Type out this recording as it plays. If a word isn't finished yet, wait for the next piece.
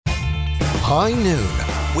High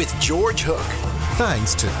Noon with George Hook.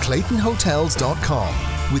 Thanks to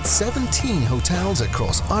ClaytonHotels.com with 17 hotels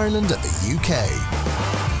across Ireland and the UK.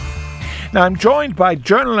 Now, I'm joined by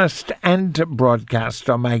journalist and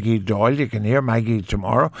broadcaster Maggie Doyle. You can hear Maggie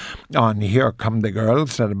tomorrow on Here Come the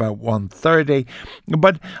Girls at about 1:30.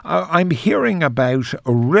 But I'm hearing about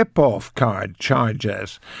rip-off card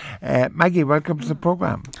charges. Maggie, welcome to the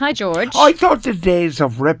programme. Hi, George. I thought the days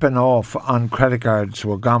of ripping off on credit cards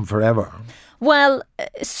were gone forever. Well,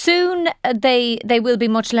 soon they will be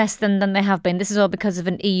much less than they have been. This is all because of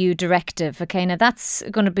an EU directive. Okay, now that's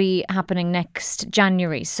going to be happening next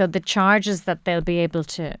January. So the charges that they'll be able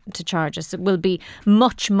to charge us will be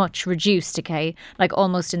much reduced. Okay, like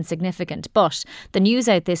almost insignificant. But the news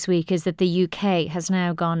out this week is that the UK has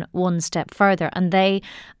now gone one step further, and they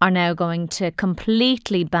are now going to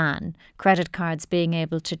completely ban credit cards being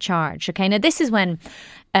able to charge. Okay, now this is when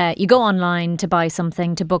you go online to buy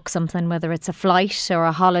something, to book something, whether it's a flight or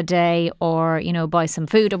a holiday or, you know, buy some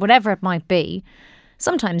food or whatever it might be.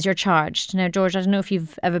 Sometimes you're charged. Now, George, I don't know if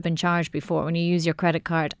you've ever been charged before when you use your credit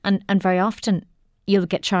card. And very often you'll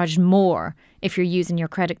get charged more if you're using your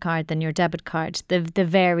credit card than your debit card.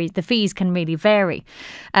 The fees can really vary.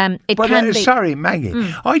 Sorry,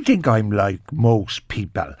 Maggie, I think I'm like most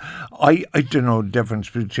people. I don't know the difference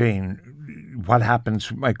between what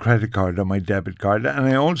happens with my credit card or my debit card, and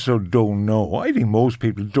I also don't know. I think most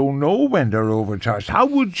people don't know when they're overcharged. How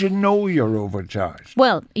would you know you're overcharged?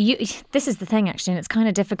 Well, this is the thing actually, and it's kind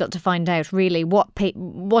of difficult to find out really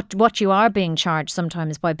what you are being charged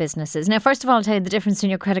sometimes by businesses. Now, first of all, I'll tell you the difference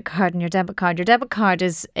between your credit card and your debit card. Your debit card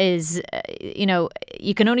is you know,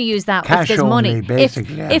 you can only use that cash if there's only, money.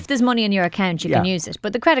 Basically, if there's money in your account, you can use it.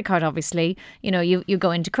 But the credit card, obviously, you know, you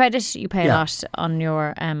go into credit, you pay a lot on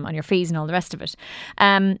your fees and all the rest of it.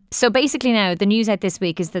 So basically now the news out this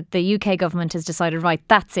week is that the UK government has decided, right,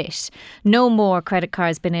 that's it. No more credit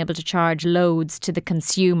cards being able to charge loads to the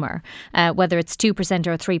consumer, whether it's 2%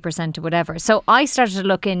 or 3% or whatever. So I started to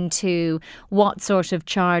look into what sort of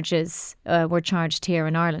charges were charged here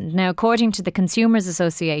in Ireland. Now, according to the Consumers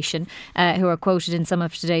Association, who are quoted in some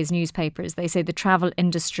of today's newspapers, they say the travel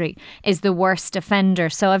industry is the worst offender.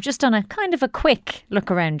 So I've just done a kind of a quick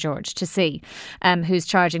look around, George, to see who's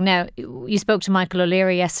charging. Now, you spoke to Michael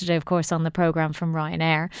O'Leary yesterday, of course, on the programme from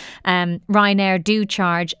Ryanair. Ryanair do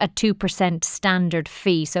charge a 2% standard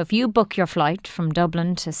fee. So if you book your flight from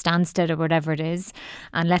Dublin to Stansted or whatever it is,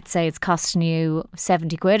 and let's say it's costing you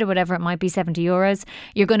 70 quid or whatever it might be, 70 euros,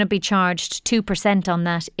 you're going to be charged 2% on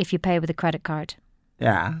that if you pay with a credit card.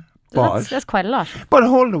 Yeah. That's quite a lot. But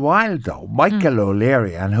hold a while though, Michael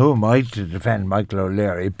O'Leary, and who am I to defend Michael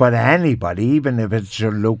O'Leary, but anybody, even if it's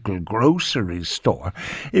your local grocery store,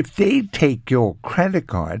 if they take your credit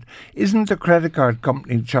card, isn't the credit card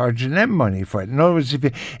company charging them money for it? In other words,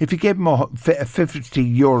 if you give them a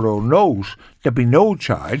 €50 note, there'd be no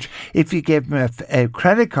charge. If you give them a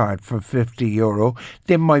credit card for €50,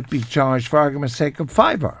 they might be charged, for argument's sake, of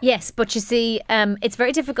 €5. Yes, but you see, it's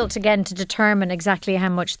very difficult again to determine exactly how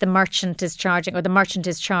much the merchant is charging, or the merchant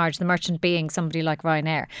is charged, the merchant being somebody like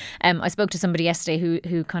Ryanair. I spoke to somebody yesterday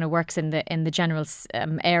who kind of works in the general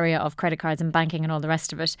area of credit cards and banking and all the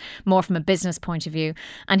rest of it, more from a business point of view.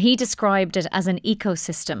 And he described it as an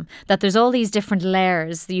ecosystem, that there's all these different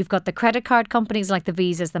layers. You've got the credit card companies like the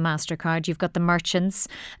Visas, the MasterCard, you've got the merchants,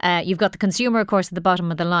 you've got the consumer, of course, at the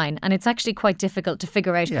bottom of the line. And it's actually quite difficult to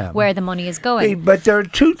figure out where the money is going. But there are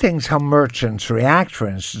two things how merchants react, for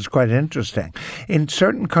instance, quite interesting. In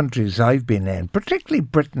certain countries I've been in, particularly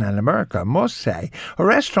Britain and America, I must say, a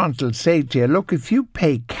restaurant will say to you, look, if you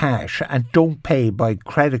pay cash and don't pay by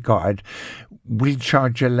credit card, we'll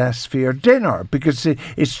charge you less for your dinner, because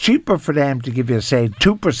it's cheaper for them to give you, say,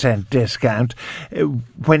 2% discount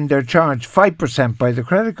when they're charged 5% by the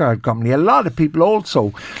credit card company. A lot of people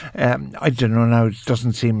also, I don't know now, it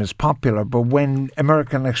doesn't seem as popular, but when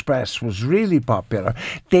American Express was really popular,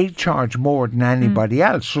 they charge more than anybody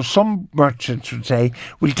else. So some merchants would say,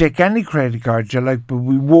 we'll take any credit card you like, but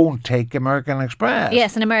we won't take American Express.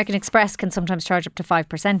 Yes, and American Express can sometimes charge up to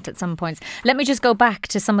 5% at some points. Let me just go back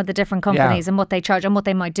to some of the different companies and what they charge and what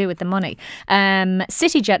they might do with the money.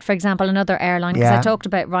 CityJet, for example, another airline, because I talked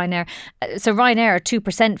about Ryanair. So Ryanair, a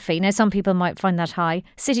 2% fee. Now, some people might find that high.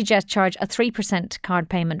 CityJet charge a 3% card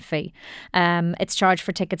payment fee. It's charged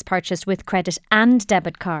for tickets purchased with credit and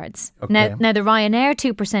debit cards. Okay. Now, the Ryanair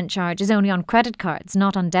 2% charge is only on credit cards,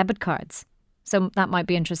 not on debit cards. So that might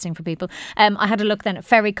be interesting for people. I had a look then at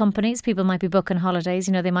ferry companies. People might be booking holidays.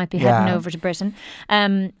 You know, they might be heading over to Britain.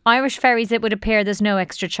 Irish ferries, it would appear there's no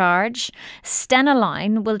extra charge. Stena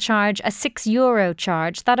Line will charge a €6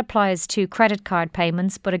 charge. That applies to credit card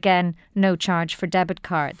payments, but again, no charge for debit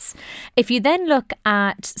cards. If you then look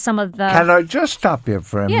at some of the... Can I just stop you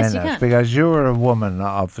for a Yes, minute? you can. Because you're a woman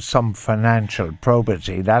of some financial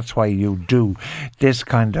probity. That's why you do this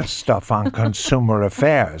kind of stuff on consumer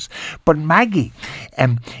affairs. But Maggie,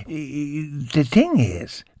 the thing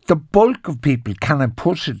is, the bulk of people, can I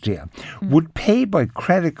put it to you, would pay by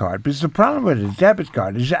credit card, because the problem with a debit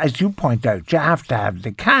card is, as you point out, you have to have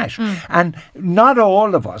the cash. And not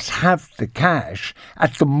all of us have the cash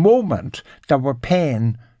at the moment that we're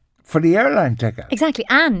paying for the airline ticket. Exactly.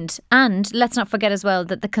 And let's not forget as well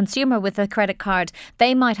that the consumer with a credit card,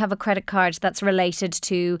 they might have a credit card that's related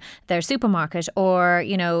to their supermarket or,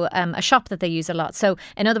 you know, a shop that they use a lot. So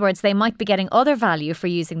in other words, they might be getting other value for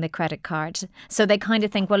using the credit card. So they kind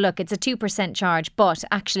of think, well, look, it's a 2% charge, but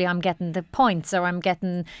actually I'm getting the points, or I'm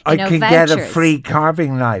getting, I can vouchers. get a free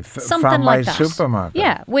carving knife Something from like my that. supermarket.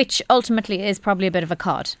 Yeah, which ultimately is probably a bit of a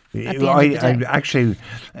cod at the end of the day. Actually,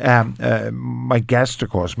 my guest, of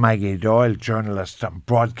course, Maggie Doyle, journalist and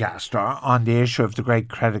broadcaster, on the issue of the great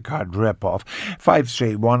credit card rip-off.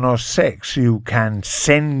 53106. You can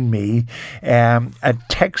send me a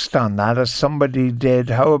text on that, as somebody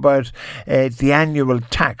did. How about the annual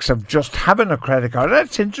tax of just having a credit card?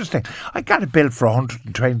 That's interesting. I got a bill for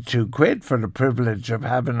 122 quid for the privilege of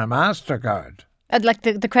having a MasterCard. Like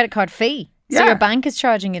the credit card fee. So Yeah. your bank is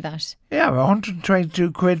charging you that. Yeah,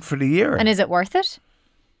 122 quid for the year. And is it worth it?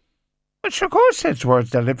 Which, of course, it's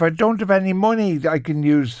worth it. If I don't have any money, I can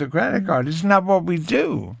use the credit card. Isn't that what we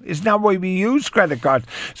do? Isn't that why we use credit cards?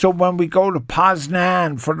 So when we go to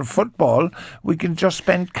Poznan for the football, we can just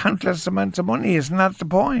spend countless amounts of money. Isn't that the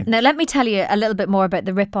point? Now, let me tell you a little bit more about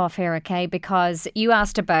the rip-off here, okay? Because you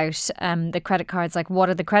asked about the credit cards, like what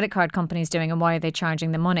are the credit card companies doing and why are they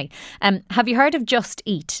charging the money? Have you heard of Just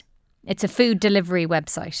Eat? It's a food delivery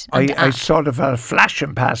website. I sort of had a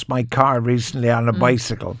flashing past my car recently on a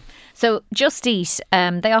bicycle. So Just Eat,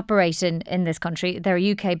 they operate in this country. They're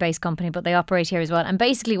a UK-based company, but they operate here as well. And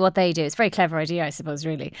basically what they do, it's a very clever idea, I suppose,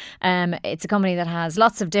 really. It's a company that has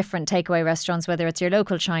lots of different takeaway restaurants, whether it's your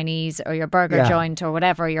local Chinese or your burger joint or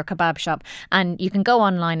whatever, your kebab shop. And you can go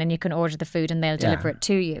online and you can order the food and they'll deliver it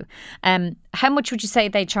to you. How much would you say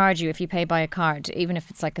they charge you if you pay by a card, even if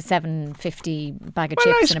it's like a $7.50 bag of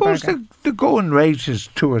chips and a burger? I suppose the going rate is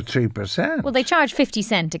 2 or 3%. Well, they charge 50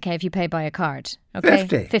 cent, okay, if you pay by a card. Okay,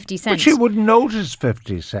 50 cents. But you wouldn't notice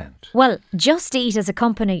 50 cents. Well, Just Eat as a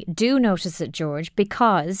company do notice it, George,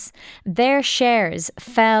 because their shares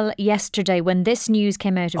fell yesterday when this news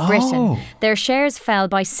came out of Britain. Their shares fell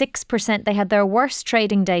by 6%. They had their worst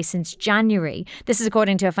trading day since January. This is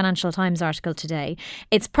according to a Financial Times article today.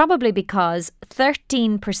 It's probably because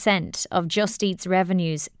 13% of Just Eat's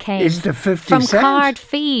revenues came from card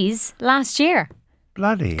fees last year.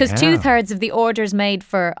 Bloody Because hell. 2/3 of the orders made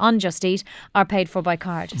on Just Eat are paid for by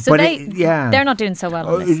card. So they're not doing so well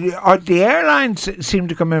on this. The airlines seem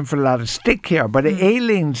to come in for a lot of stick here, but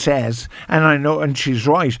Aileen says, and I know, and she's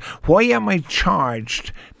right, why am I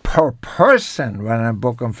charged per person when I'm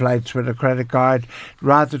booking flights with a credit card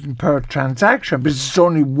rather than per transaction? Because it's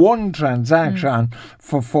only one transaction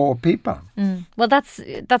for 4 people. Well, that's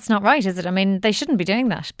not right, is it? I mean, they shouldn't be doing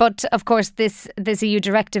that. But of course, this EU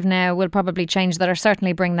directive now will probably change that, or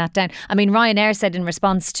certainly bring that down. I mean, Ryanair said in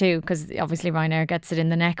response to, because obviously Ryanair gets it in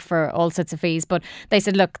the neck for all sorts of fees, but they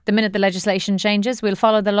said, look, the minute the legislation changes, we'll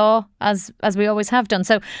follow the law as we always have done.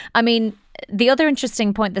 So, I mean, the other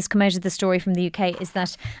interesting point that's come out of the story from the UK is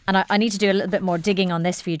that, and I need to do a little bit more digging on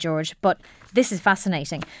this for you, George, but this is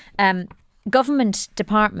fascinating. Government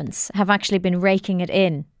departments have actually been raking it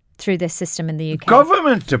in through this system in the UK.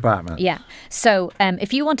 Government department? Yeah. So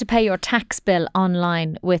if you want to pay your tax bill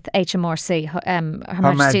online with HMRC,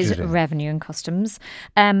 Her Majesty's Revenue and Customs,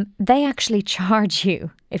 they actually charge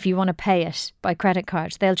you. If you want to pay it by credit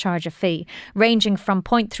card, they'll charge a fee ranging from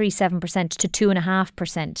 0.37% to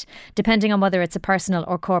 2.5%, depending on whether it's a personal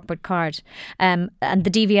or corporate card. And the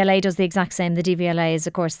DVLA does the exact same. The DVLA is,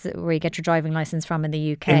 of course, where you get your driving licence from in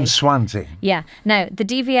the UK. In Swansea. Yeah. Now, the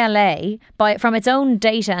DVLA, from its own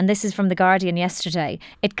data, and this is from The Guardian yesterday,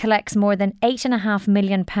 it collects more than £8.5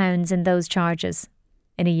 million in those charges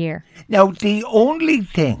in a year. Now, the only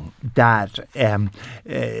thing that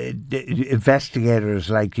the investigators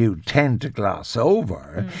like you tend to gloss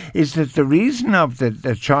over is that the reason of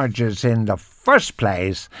the charges in the first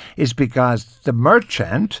place is because the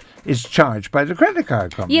merchant is charged by the credit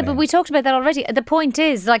card company. Yeah, but we talked about that already. The point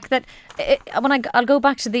is like that. I'll go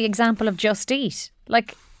back to the example of Just Eat.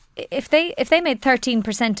 Like, if they made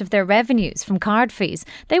 13% of their revenues from card fees,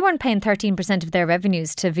 they weren't paying 13% of their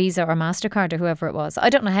revenues to Visa or MasterCard or whoever it was.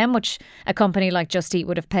 I don't know how much a company like Just Eat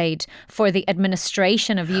would have paid for the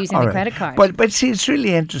administration of using the credit card. But see, it's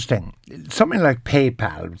really interesting. Something like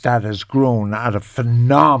PayPal that has grown at a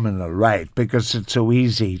phenomenal rate because it's so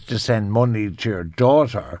easy to send money to your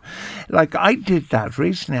daughter. Like, I did that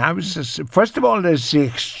recently. First of all, there's the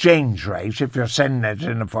exchange rate if you're sending it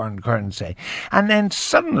in a foreign currency. And then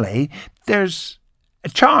suddenly there's a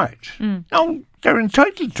charge. Now, they're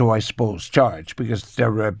entitled to, I suppose, charge because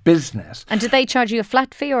they're a business. And do they charge you a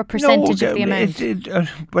flat fee or a percentage of the amount?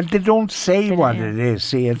 But they don't say what it is.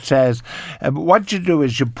 See, it says what you do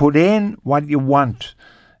is you put in what you want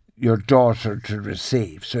your daughter to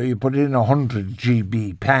receive. So you put in 100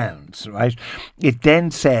 GB pounds, right? It then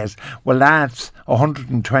says, well, that's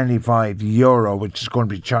 €125, which is going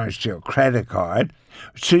to be charged to your credit card.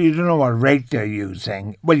 So you don't know what rate they're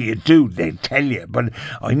using. Well, you do, they tell you, but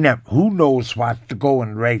who knows what the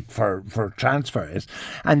going rate for transfer is.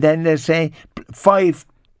 And then they say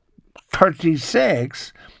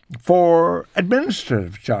 5.36 for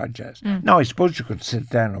administrative charges. Now, I suppose you could sit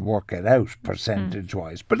down and work it out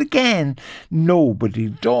percentage-wise. But again, nobody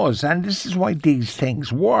does. And this is why these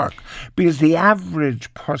things work. Because the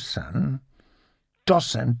average person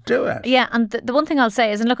doesn't do it. Yeah, and the one thing I'll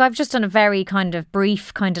say is, and look, I've just done a very kind of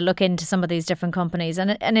brief kind of look into some of these different companies,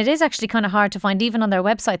 and it is actually kind of hard to find even on their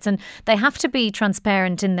websites, and they have to be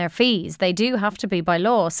transparent in their fees. They do have to be by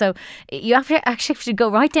law. So you have to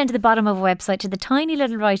go right down to the bottom of a website to the tiny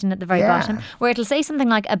little writing at the very bottom where it'll say something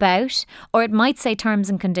like about, or it might say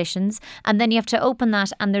terms and conditions, and then you have to open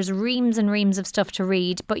that and there's reams and reams of stuff to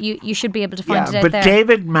read, but you should be able to find it out but there.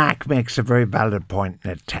 David Mack makes a very valid point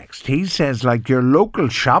in a text. He says, like, your local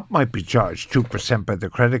shop might be charged 2% by the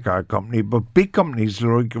credit card company, but big companies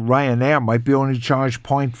like Ryanair might be only charged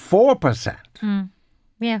 0.4%.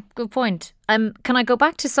 Yeah, good point. Can I go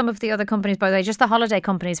back to some of the other companies, by the way, just the holiday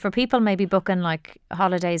companies, for people maybe booking like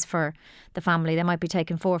holidays for the family? They might be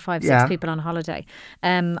taking 4 or 5, 6 people on holiday.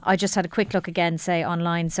 I just had a quick look again, say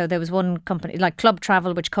online. So there was one company like Club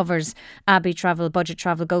Travel, which covers Abbey Travel, Budget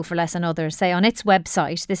Travel, Go for Less and others. Say on its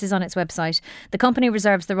website, this is on its website, the company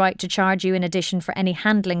reserves the right to charge you in addition for any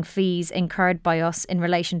handling fees incurred by us in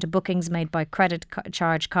relation to bookings made by credit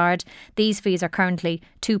charge card. These fees are currently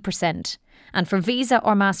 2%. And for Visa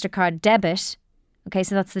or MasterCard debit, okay,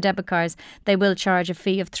 so that's the debit cards, they will charge a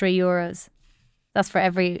fee of €3. That's for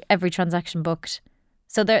every transaction booked.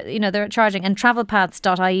 So they're charging. And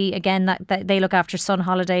travelpaths.ie, again, that they look after Sun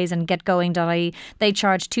Holidays and getgoing.ie, they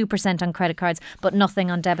charge 2% on credit cards, but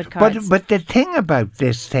nothing on debit cards. But the thing about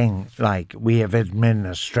this thing, like, we have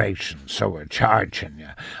administration, so we're charging you.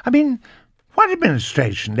 I mean, what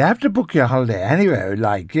administration? They have to book your holiday anyway.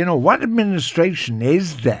 Like, what administration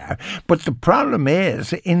is there? But the problem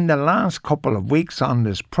is, in the last couple of weeks on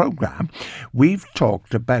this programme, we've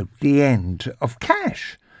talked about the end of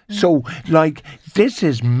cash. So, like, this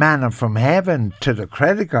is manna from heaven to the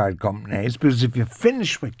credit card companies, because if you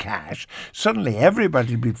finish with cash, suddenly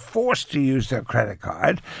everybody will be forced to use their credit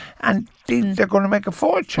card and they're going to make a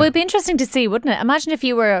fortune. Well, it'd be interesting to see, wouldn't it? Imagine if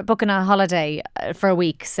you were booking a holiday for a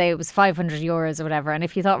week, say it was €500 or whatever, and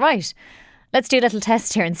if you thought, right, let's do a little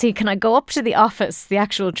test here and see, can I go up to the office, the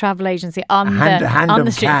actual travel agency on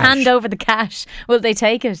the street, hand over the cash? Will they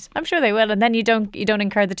take it? I'm sure they will, and then you don't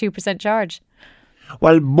incur the 2% charge.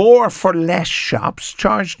 Well, more for less shops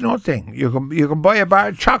charge nothing. You can buy a bar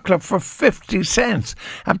of chocolate for 50 cents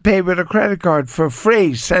and pay with a credit card for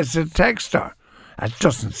free, says the texter. That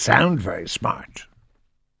doesn't sound very smart.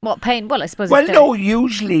 What, paying? Well, I suppose. Well, no,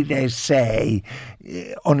 usually they say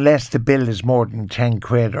unless the bill is more than 10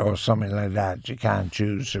 quid or something like that, you can't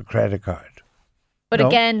use a credit card. But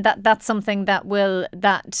again, that's something that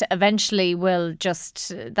eventually will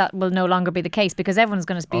no longer be the case, because everyone's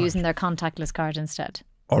going to be using their contactless card instead.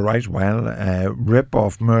 All right, well,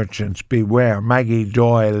 rip-off merchants beware. Maggie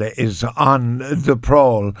Doyle is on the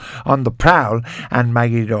prowl, and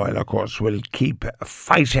Maggie Doyle, of course, will keep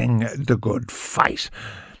fighting the good fight.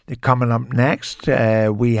 Coming up next,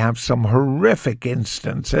 we have some horrific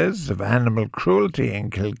instances of animal cruelty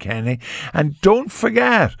in Kilkenny. And don't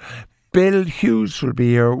forget, Bill Hughes will be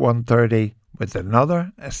here at 1:30 with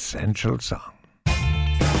another essential song.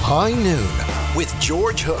 High Noon with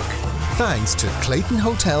George Hook. Thanks to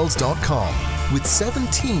ClaytonHotels.com, with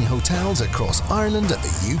 17 hotels across Ireland and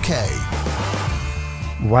the UK.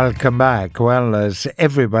 Welcome back. Well, as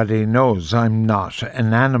everybody knows, I'm not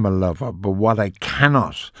an animal lover, but what I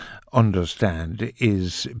cannot understand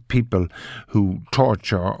is people who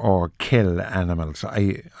torture or kill animals.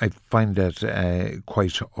 I find that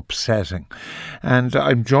quite upsetting. And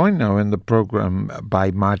I'm joined now in the programme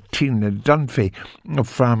by Martina Dunphy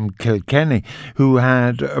from Kilkenny, who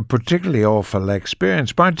had a particularly awful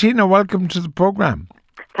experience. Martina, welcome to the programme.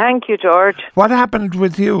 Thank you, George. What happened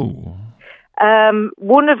with you?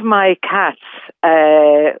 One of my cats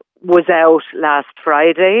was out last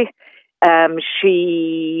Friday.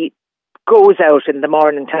 She goes out in the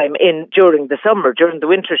morning time during the summer. During the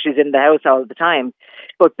winter, she's in the house all the time.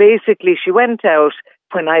 But basically, she went out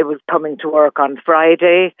when I was coming to work on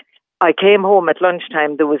Friday. I came home at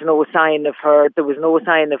lunchtime. There was no sign of her. There was no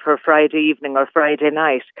sign of her Friday evening or Friday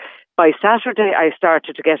night. By Saturday, I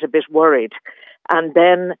started to get a bit worried. And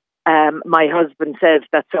then my husband said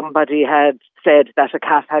that somebody had said that a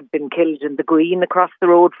cat had been killed in the green across the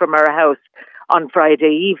road from our house on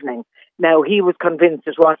Friday evening. Now, he was convinced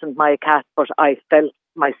it wasn't my cat, but I felt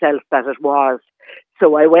myself that it was.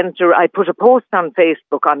 So I put a post on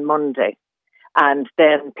Facebook on Monday, and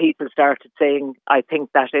then people started saying, I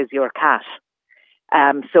think that is your cat.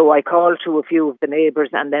 So I called to a few of the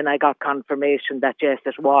neighbours, and then I got confirmation that yes,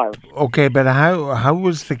 it was. Okay, but how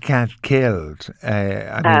was the cat killed?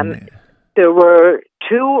 There were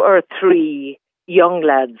 2 or 3 young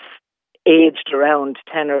lads aged around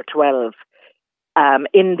 10 or 12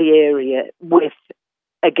 in the area with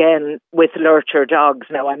lurcher dogs.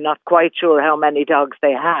 Now, I'm not quite sure how many dogs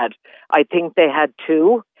they had. I think they had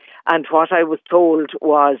 2. And what I was told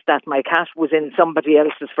was that my cat was in somebody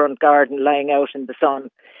else's front garden lying out in the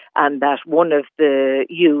sun, and that one of the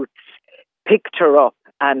youths picked her up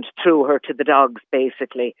and threw her to the dogs,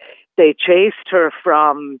 basically. They chased her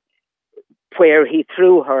from where he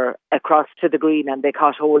threw her across to the green, and they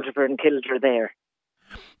caught hold of her and killed her there.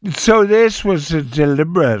 So this was a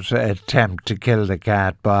deliberate attempt to kill the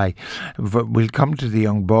cat we'll come to the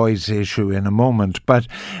young boys issue in a moment, but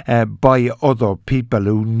by other people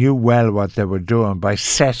who knew well what they were doing by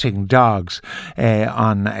setting dogs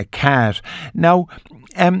on a cat. Now,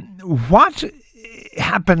 what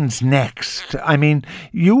happens next? I mean,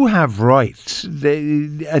 you have rights.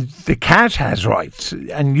 The cat has rights,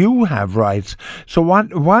 and you have rights. So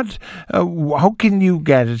how can you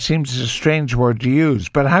get? It seems a strange word to use,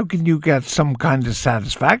 but how can you get some kind of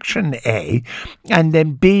satisfaction? A, and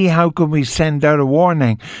then B, how can we send out a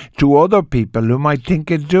warning to other people who might think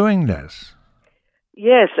of doing this?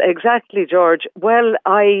 Yes, exactly, George. Well,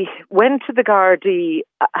 I went to the Gardaí,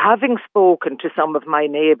 having spoken to some of my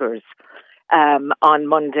neighbours. On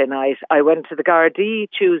Monday night, I went to the Gardaí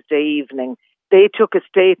Tuesday evening. They took a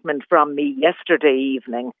statement from me yesterday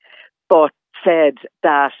evening, but said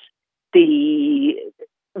that the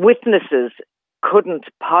witnesses couldn't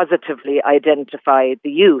positively identify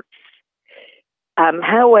the youths.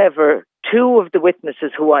 However, 2 of the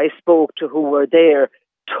witnesses who I spoke to who were there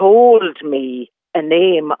told me a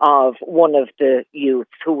name of one of the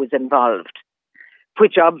youths who was involved,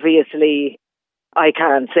 which obviously I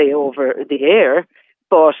can't say over the air,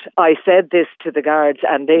 but I said this to the guards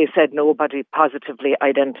and they said nobody positively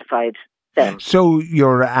identified them. So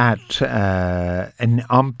you're at an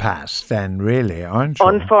impasse then, really, aren't you?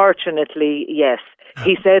 Unfortunately, yes.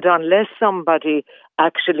 He said unless somebody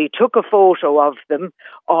actually took a photo of them,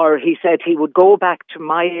 or he said he would go back to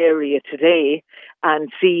my area today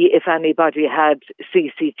and see if anybody had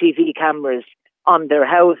CCTV cameras on their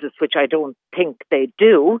houses, which I don't think they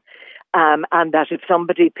do. And that if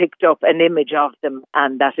somebody picked up an image of them,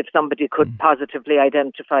 and that if somebody could positively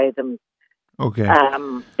identify them,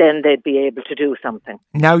 then they'd be able to do something.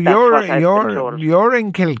 Now you're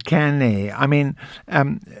in Kilkenny. I mean,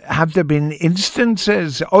 have there been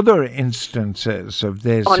other instances of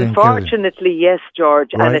this? Unfortunately, yes,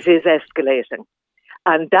 George, right. And it is escalating,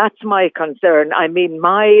 and that's my concern. I mean,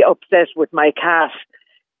 my upset with my cat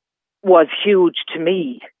was huge to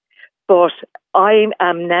me. But I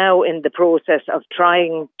am now in the process of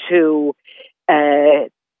trying to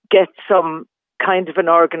get some kind of an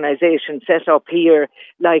organisation set up here,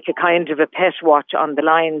 like a kind of a pet watch on the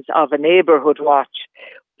lines of a neighbourhood watch,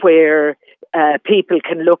 where people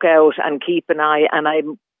can look out and keep an eye. And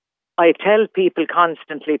I tell people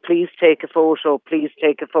constantly, please take a photo,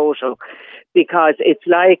 because it's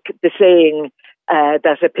like the saying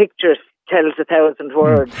that a picture tells 1,000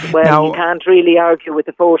 words. Well, now, you can't really argue with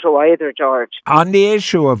the photo either, George. On the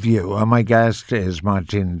issue of you, my guest is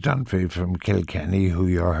Martina Dunphy from Kilkenny, who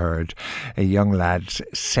you heard. A young lad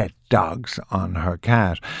set dogs on her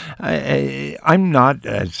cat. I'm not,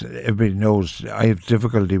 as everybody knows, I have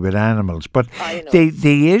difficulty with animals, but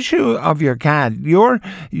the issue of your cat,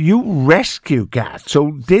 you rescue cats.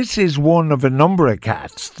 So this is one of a number of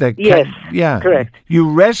cats that correct. You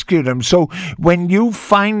rescue them. So when you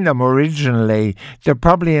find them originally, they're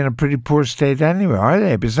probably in a pretty poor state anyway, are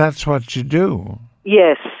they? Because that's what you do.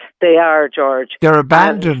 Yes, they are, George. They're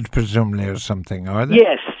abandoned, presumably, or something, are they?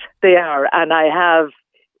 Yes, they are. And I have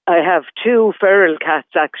two feral cats,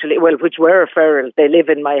 actually, which were feral. They live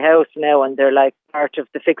in my house now, and they're like part of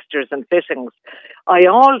the fixtures and fittings. I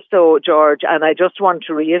also, George, and I just want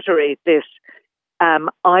to reiterate this,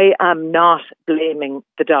 I am not blaming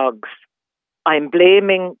the dogs. I'm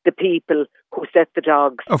blaming the people who set the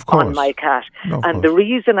dogs on my cat. And the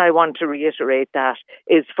reason I want to reiterate that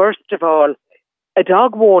is, first of all, a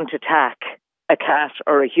dog won't attack a cat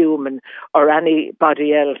or a human or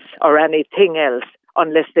anybody else or anything else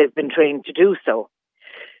unless they've been trained to do so.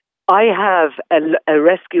 I have a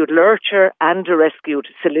rescued lurcher and a rescued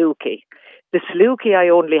Saluki. The Saluki, I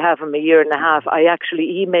only have him a year and a half. I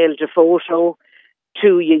actually emailed a photo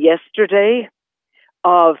to you yesterday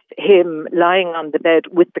of him lying on the bed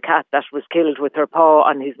with the cat that was killed with her paw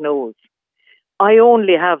on his nose. I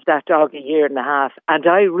only have that dog a year and a half, and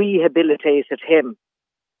I rehabilitated him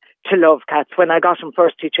to love cats. When I got him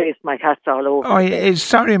first, he chased my cats all over.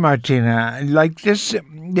 Sorry, Martina. Like this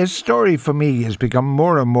story for me has become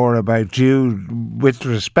more and more about you with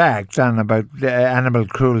respect than about animal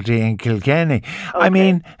cruelty in Kilkenny. Okay. I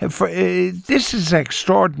mean, this is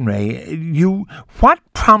extraordinary. What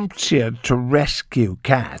prompts you to rescue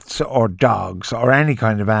cats or dogs or any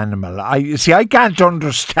kind of animal? I can't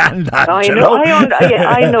understand that. I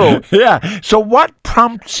know. Yeah. So what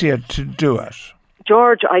prompts you to do it?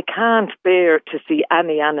 George, I can't bear to see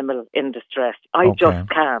any animal in distress. I just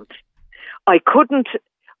can't. I couldn't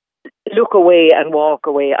look away and walk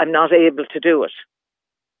away. I'm not able to do it.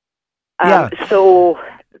 So,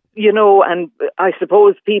 and I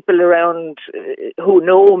suppose people around who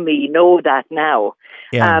know me know that now.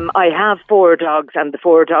 Yeah. I have 4 dogs, and the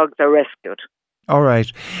 4 dogs are rescued. All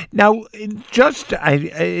right. Now, just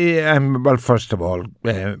well, first of all,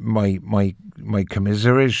 my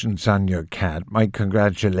commiserations on your cat. My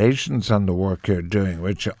congratulations on the work you're doing,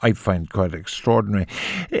 which I find quite extraordinary.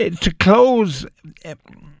 To close,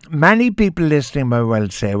 many people listening might well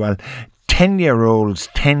say, well, 10-year-olds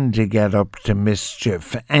tend to get up to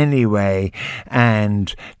mischief anyway,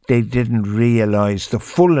 and they didn't realise the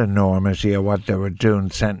full enormity of what they were doing,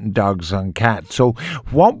 sending dogs on cats. So,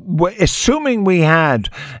 assuming we had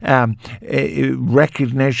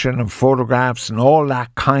recognition of photographs and all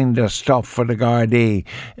that kind of stuff for the Gardaí,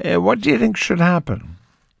 what do you think should happen?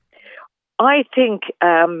 I think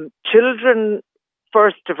children,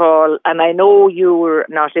 first of all, and I know you were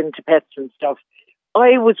not into pets and stuff,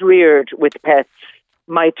 I was reared with pets.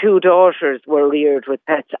 My 2 daughters were reared with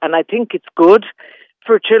pets, and I think it's good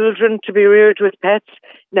for children to be reared with pets.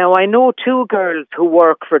 Now, I know 2 girls who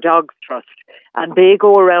work for Dogs Trust, and they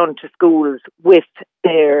go around to schools with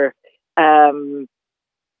their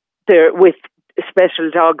with special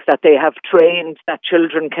dogs that they have trained, that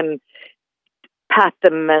children can pat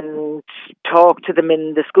them and talk to them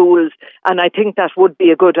in the schools, and I think that would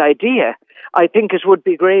be a good idea. I think it would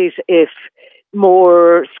be great if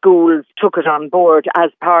more schools took it on board as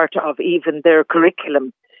part of even their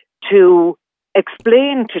curriculum to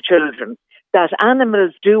explain to children that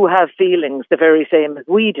animals do have feelings the very same as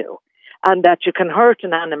we do, and that you can hurt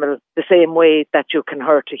an animal the same way that you can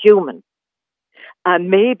hurt a human. And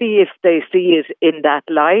maybe if they see it in that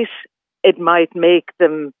light, it might make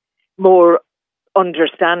them more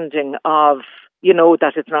understanding of,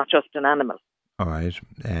 that it's not just an animal. All right.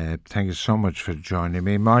 Thank you so much for joining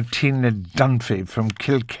me. Martina Dunphy from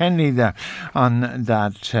Kilkenny there on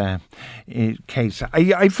that case.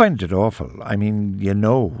 I find it awful. I mean,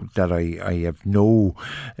 that I have no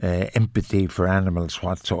empathy for animals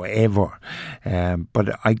whatsoever.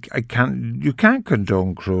 But you can't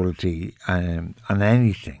condone cruelty on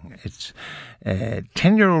anything. It's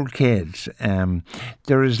 10-year-old kids.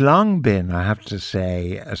 There has long been, I have to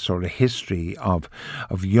say, a sort of history of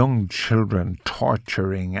young children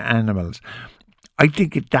torturing animals. I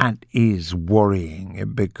think that is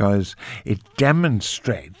worrying because it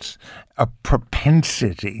demonstrates a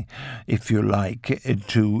propensity, if you like,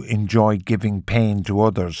 to enjoy giving pain to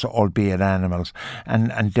others, albeit animals,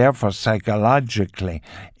 and therefore psychologically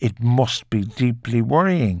it must be deeply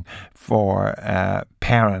worrying for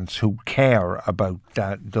parents who care about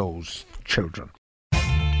those children.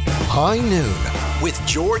 High Noon with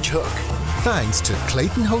George Hook. Thanks to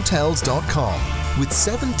ClaytonHotels.com. with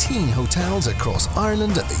 17 hotels across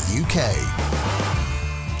Ireland and the UK.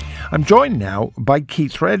 I'm joined now by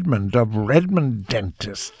Keith Redmond of Redmond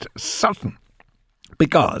Dentist, Sutton,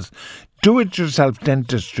 because do-it-yourself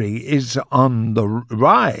dentistry is on the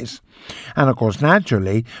rise. And of course,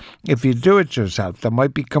 naturally, if you do it yourself, there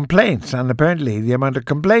might be complaints, and apparently the amount of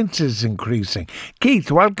complaints is increasing.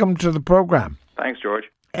 Keith, welcome to the programme. Thanks, George.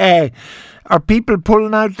 Are people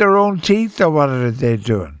pulling out their own teeth, or what are they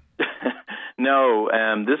doing? No,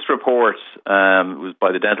 this report was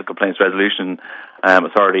by the Dental Complaints Resolution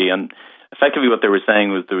Authority, and effectively what they were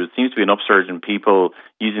saying was there seems to be an upsurge in people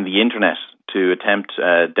using the internet to attempt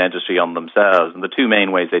dentistry on themselves. And the two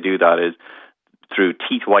main ways they do that is through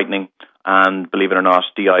teeth whitening and, believe it or not,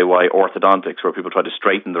 DIY orthodontics, where people try to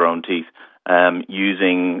straighten their own teeth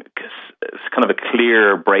using kind of a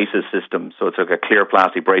clear braces system. So it's like a clear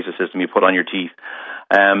plastic braces system you put on your teeth.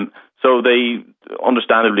 So they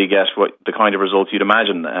understandably get what the kind of results you'd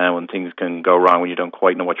imagine when things can go wrong, when you don't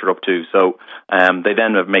quite know what you're up to. So they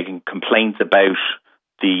then are making complaints about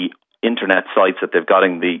the internet sites that they're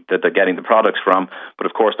getting the products from. But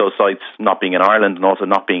of course, those sites not being in Ireland and also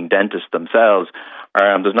not being dentists themselves,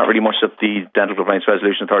 there's not really much that the Dental Complaints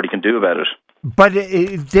Resolution Authority can do about it. But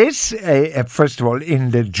this, first of all,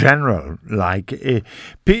 in the general, it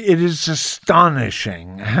is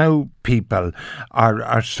astonishing how people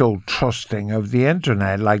are so trusting of the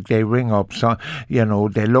internet. Like they ring up,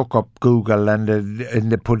 they look up Google and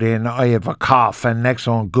they put in, I have a cough, and next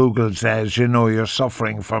one Google says, you're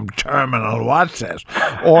suffering from terminal what's it?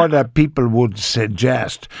 Or that people would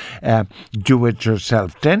suggest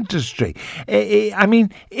do-it-yourself dentistry. I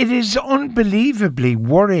mean, it is unbelievably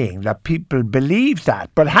worrying that people believe that.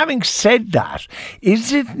 But having said that,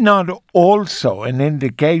 is it not also an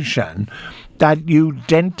indication that you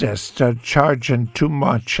dentists are charging too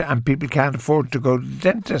much and people can't afford to go to the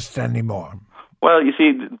dentist anymore? Well, you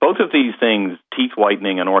see, both of these things, teeth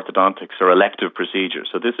whitening and orthodontics, are elective procedures.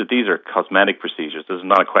 So these are cosmetic procedures. This is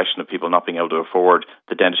not a question of people not being able to afford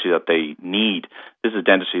the dentistry that they need. This is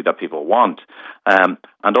dentistry that people want.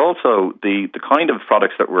 And also, the kind of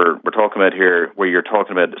products that we're talking about here, where you're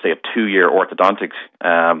talking about, say, a 2-year orthodontic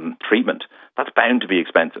treatment, that's bound to be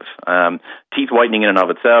expensive. Teeth whitening in and of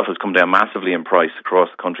itself has come down massively in price across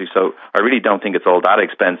the country, so I really don't think it's all that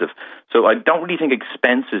expensive. So I don't really think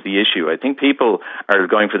expense is the issue. I think people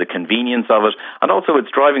are going for the convenience of it, and also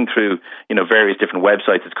it's driving through, various different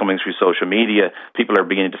websites. It's coming through social media. People are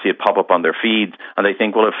beginning to see it pop up on their feeds, and they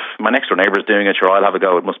think, well, if my next door neighbour is doing it, sure, I'll have a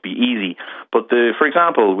go. It must be easy. But for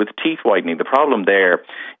example, with teeth whitening, the problem there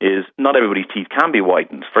is not everybody's teeth can be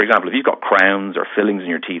whitened. For example, if you've got crowns or fillings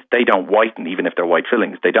in your teeth, they don't whiten, even if they're white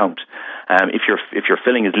fillings. They don't. If your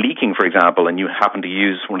filling is leaking, for example, and you happen to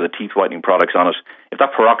use one of the teeth whitening products on it, if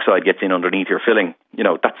that peroxide gets in underneath your filling,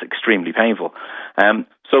 that's extremely painful.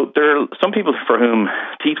 So there are some people for whom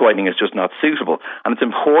teeth whitening is just not suitable, and it's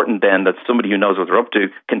important then that somebody who knows what they're up to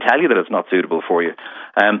can tell you that it's not suitable for you.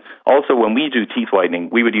 Also, when we do teeth whitening,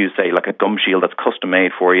 we would use, say, like a gum shield that's custom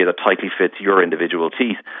made for you that tightly fits your individual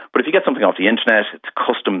teeth. But if you get something off the internet,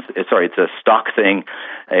 it's a stock thing.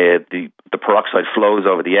 The peroxide flows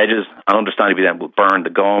over the edges, and understandably then will burn the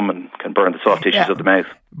gum and can burn the soft tissues of the mouth.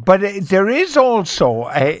 But there is also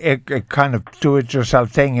a kind of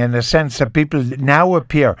do-it-yourself thing in the sense that people now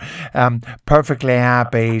appear perfectly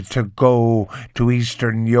happy to go to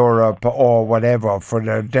Eastern Europe or whatever for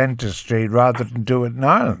their dentistry rather than do it in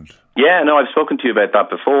Ireland. Yeah, no, I've spoken to you about that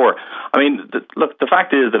before. I mean, the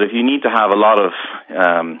fact is that if you need to have a lot of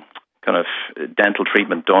kind of dental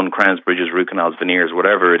treatment done, crowns, bridges, root canals, veneers,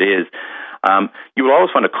 whatever it is, you will always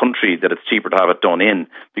find a country that it's cheaper to have it done in,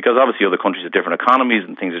 because obviously other countries have different economies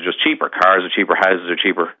and things are just cheaper. Cars are cheaper, houses are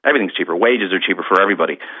cheaper, everything's cheaper, wages are cheaper for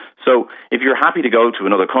everybody. So if you're happy to go to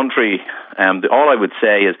another country, all I would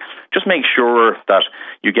say is just make sure that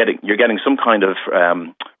you're getting some kind of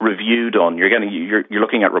review done. You're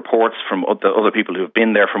looking at reports from other people who have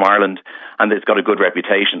been there from Ireland, and it's got a good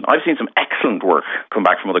reputation. I've seen some excellent work come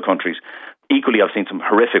back from other countries. Equally, I've seen some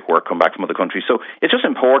horrific work come back from other countries. So it's just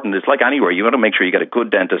important. It's like anywhere. You want to make sure you get a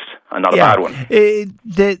good dentist and not a bad one.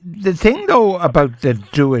 The thing, though, about the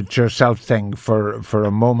do-it-yourself thing for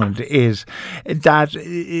a moment is that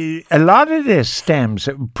a lot of this stems,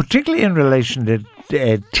 particularly in relation to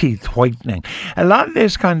teeth whitening, a lot of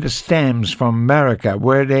this kind of stems from America,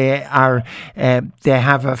 where they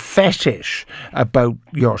have a fetish about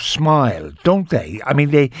your smile, don't they? I mean,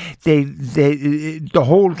 they the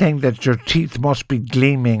whole thing that your teeth must be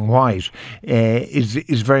gleaming white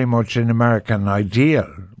is very much an American ideal.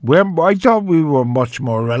 I thought we were much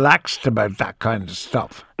more relaxed about that kind of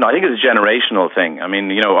stuff. No, I think it's a generational thing. I mean,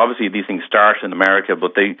 obviously these things start in America,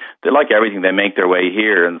 but they like everything, they make their way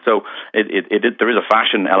here, and so there is a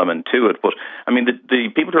fashion element to it. But I mean, the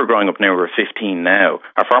people who are growing up now, who are 15 now,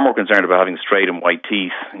 are far more concerned about having straight and white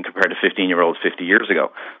teeth compared to 15-year-olds 50 years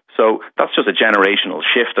ago. So that's just a generational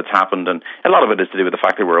shift that's happened, and a lot of it is to do with the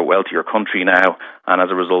fact that we're a wealthier country now, and as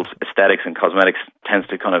a result, aesthetics and cosmetics tends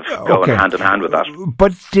to kind of go hand in hand with that.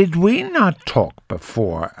 But did we not talk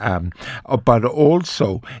before about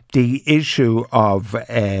also the issue of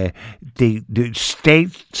the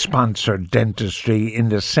state-sponsored dentistry, in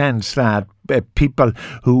the sense that people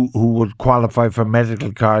who would qualify for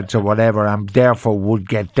medical cards or whatever and therefore would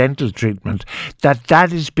get dental treatment,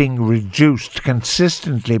 that is being reduced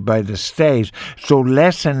consistently by the state, so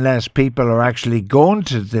less and less people are actually going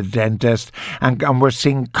to the dentist, and we're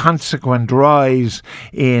seeing consequent rise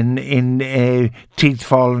in teeth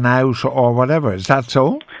falling out or whatever. Is that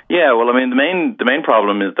so? Yeah, well, I mean, the main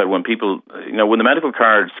problem is that when people, when the medical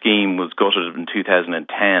card scheme was gutted in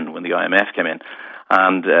 2010, when the IMF came in,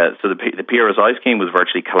 and so the PRSI scheme was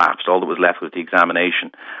virtually collapsed. All that was left was the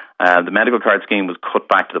examination. The medical card scheme was cut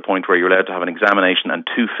back to the point where you're allowed to have an examination and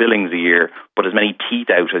 2 fillings a year, but as many teeth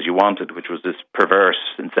out as you wanted, which was this perverse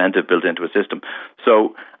incentive built into a system.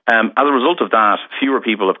 So as a result of that, fewer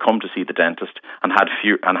people have come to see the dentist and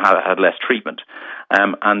had less treatment.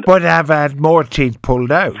 But have had more teeth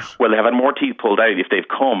pulled out. Well, they have had more teeth pulled out if they've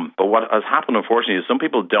come. But what has happened, unfortunately, is some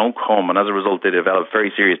people don't come, and as a result, they develop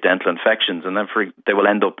very serious dental infections, and then they will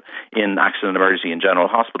end up in accident and emergency in general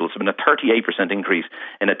hospitals. There's been a 38% increase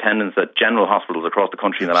in attendance at general hospitals across the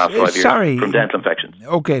country in the last 5 years from dental infections.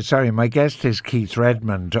 Okay, sorry. My guest is Keith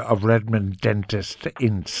Redmond of Redmond Dentist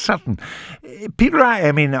in Sutton. People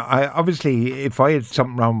are, obviously, if I had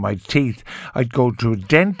something wrong with my teeth, I'd go to a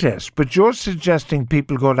dentist. But you're suggesting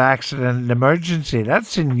people go to accident and emergency.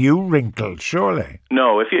 That's a new wrinkle, surely.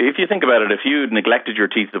 No, if you think about it, if you neglected your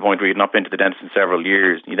teeth to the point where you'd not been to the dentist in several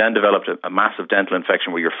years, you then developed a massive dental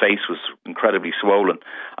infection where your face was incredibly swollen,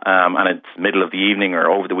 and it's middle of the evening or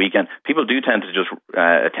over the weekend, people do tend to just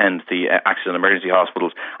attend the accident emergency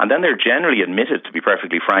hospitals, and then they're generally admitted, to be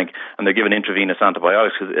perfectly frank, and they're given intravenous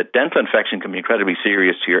antibiotics, because a dental infection can be incredibly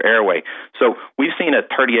serious to your airway. So we've seen a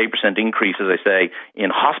 38% increase, as I say, in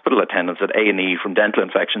hospital attendance at A&E from dental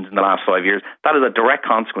infections in the last 5 years. That is a direct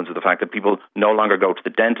consequence of the fact that people no longer go to the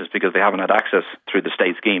dentist because they haven't had access through the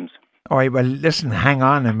state schemes. All right, well, listen, hang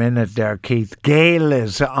on a minute there, Keith. Gail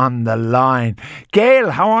is on the line.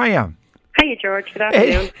 Gail, how are you? Hiya, George. Good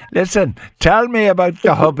afternoon. Hey, listen, tell me about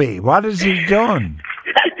the hubby. What has he done?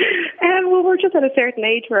 Well, we're just at a certain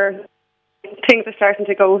age where things are starting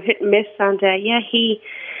to go hit and miss, and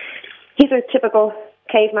he's a typical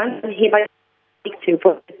caveman. He might speak to,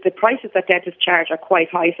 but the prices that dentists charge are quite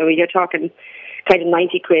high. So you're talking kind of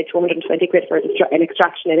 90 quid to 120 quid for an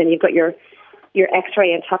extraction, and then you've got your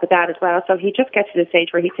x-ray on top of that as well. So he just gets to the stage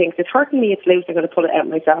where he thinks, it's hurting me, it's loose, I'm going to pull it out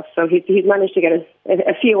myself. So he's managed to get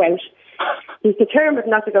a few out. He's determined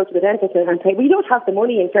not to go to the dentist and pay. We don't have the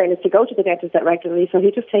money, in fairness, to go to the dentist that regularly, so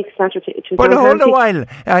he just takes snatcher to But hold a while.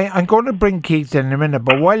 I'm going to bring Keith in a minute,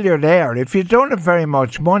 but while you're there, if you don't have very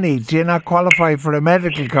much money, do you not qualify for a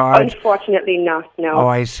medical card? Unfortunately not, no. Oh,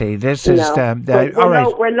 I see. This is...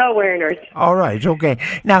 We're low earners. All right, okay.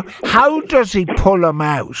 Now, how does he pull them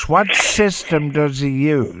out? What system does he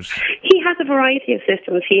use? He has a variety of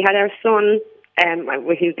systems. He had our son,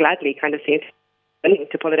 he'll gladly kind of say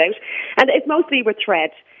to pull it out, and it's mostly with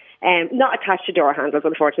thread, not attached to door handles,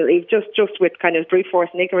 unfortunately, just with kind of brute force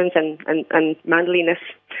and ignorance and manliness.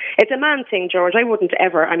 It's a man thing, George. I wouldn't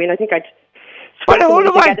ever. I think I'd. But hold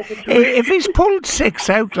on, if he's pulled 6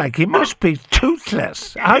 out, he must be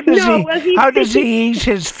toothless. How does he eat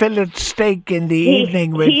his fillet steak in the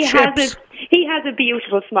evening with chips? He has a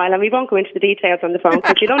beautiful smile, and we won't go into the details on the phone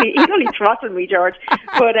because he'd only throttle me, George.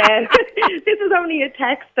 But this is only a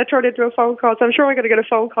text that turned into a phone call, so I'm sure I'm going to get a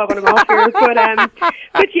phone call when I'm off here.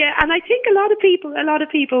 But yeah, and I think a lot of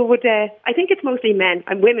people would. I think it's mostly men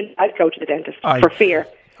and women. I'd go to the dentist for fear.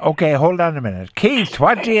 Okay, hold on a minute. Keith,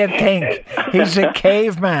 what do you think? He's a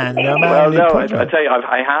caveman. Well, no, I tell you,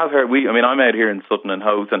 I have heard, I'm out here in Sutton and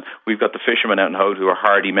Howth, and we've got the fishermen out in Howth who are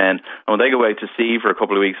hardy men, and when they go out to sea for a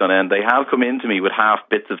couple of weeks on end, they have come into me with half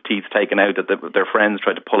bits of teeth taken out that their friends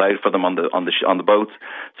tried to pull out for them on the boats.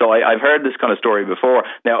 So I've heard this kind of story before.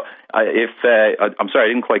 Now, I'm sorry, I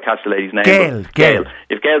didn't quite catch the lady's name. Gail.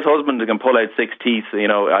 If Gail's husband can pull out 6 teeth,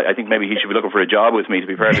 I think maybe he should be looking for a job with me, to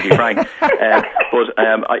be perfectly frank.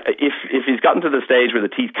 But if he's gotten to the stage where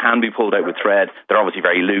the teeth can be pulled out with thread, they're obviously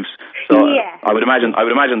very loose. So I would imagine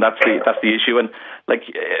that's the issue. And like,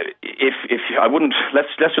 if I wouldn't, let's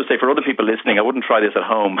just say for other people listening, I wouldn't try this at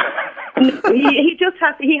home.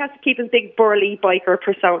 he has to keep his big burly biker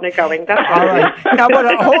persona going. That's all right. Now,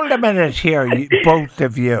 but hold a minute here, both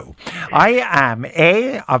of you. I am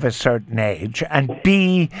A, of a certain age, and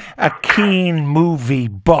B, a keen movie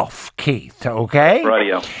buff, Keith, okay?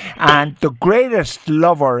 Rightio. And the greatest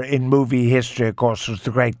lover in movie history, of course, was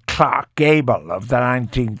the great Clark Gable of the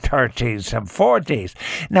 1930s and 40s.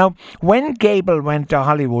 Now, when Gable went to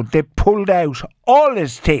Hollywood, they pulled out all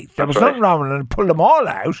his teeth. There was nothing wrong with them. They pulled them all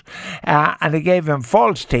out, and they gave him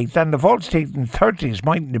false teeth. And the false teeth in the 30s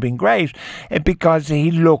mightn't have been great because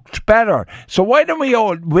he looked better. So why don't we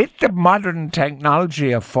all, with the modern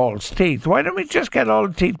technology of false teeth, why don't we just get all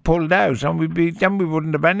the teeth pulled out, and then we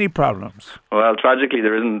wouldn't have any problems? Well, tragically,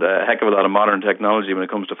 there isn't a heck of a lot of modern technology when it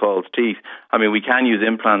comes to false teeth. I mean, we can use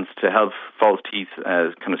implants to help false teeth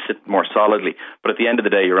kind of sit more solidly, but at the end of the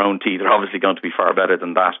day, your own teeth are obviously going to be far better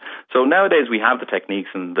than that. So nowadays, we have the techniques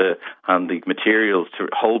and the materials to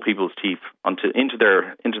hold people's teeth into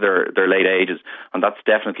their late ages, and that's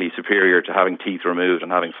definitely superior to having teeth removed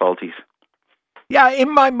and having faulties. Yeah, in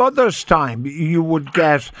my mother's time, you would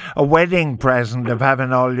get a wedding present of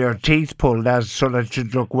having all your teeth pulled out so that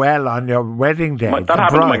you'd look well on your wedding day. That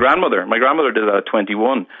happened to my grandmother. My grandmother did that at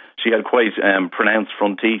 21. She had quite pronounced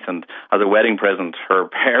front teeth, and as a wedding present, her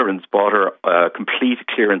parents bought her complete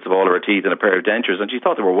clearance of all of her teeth and a pair of dentures, and she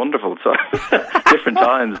thought they were wonderful. So, different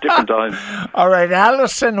times. All right,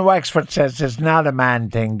 Alison Wexford says it's not a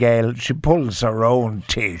man thing, Gail. She pulls her own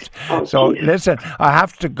teeth. So, listen, I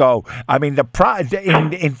have to go. I mean,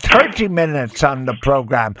 in 30 minutes on the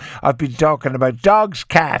programme, I've been talking about dogs,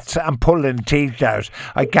 cats, and pulling teeth out.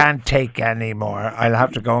 I can't take any more. I'll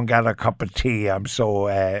have to go and get a cup of tea. I'm so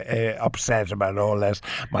upset about all this.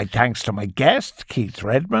 My thanks to my guest, Keith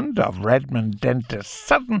Redmond of Redmond Dentist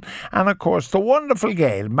Sutton, and of course the wonderful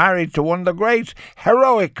Gail, married to one of the great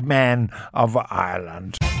heroic men of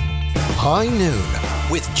Ireland. High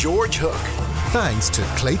Noon with George Hook. Thanks to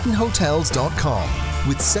ClaytonHotels.com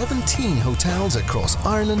with 17 hotels across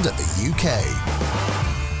Ireland and the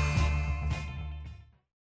UK.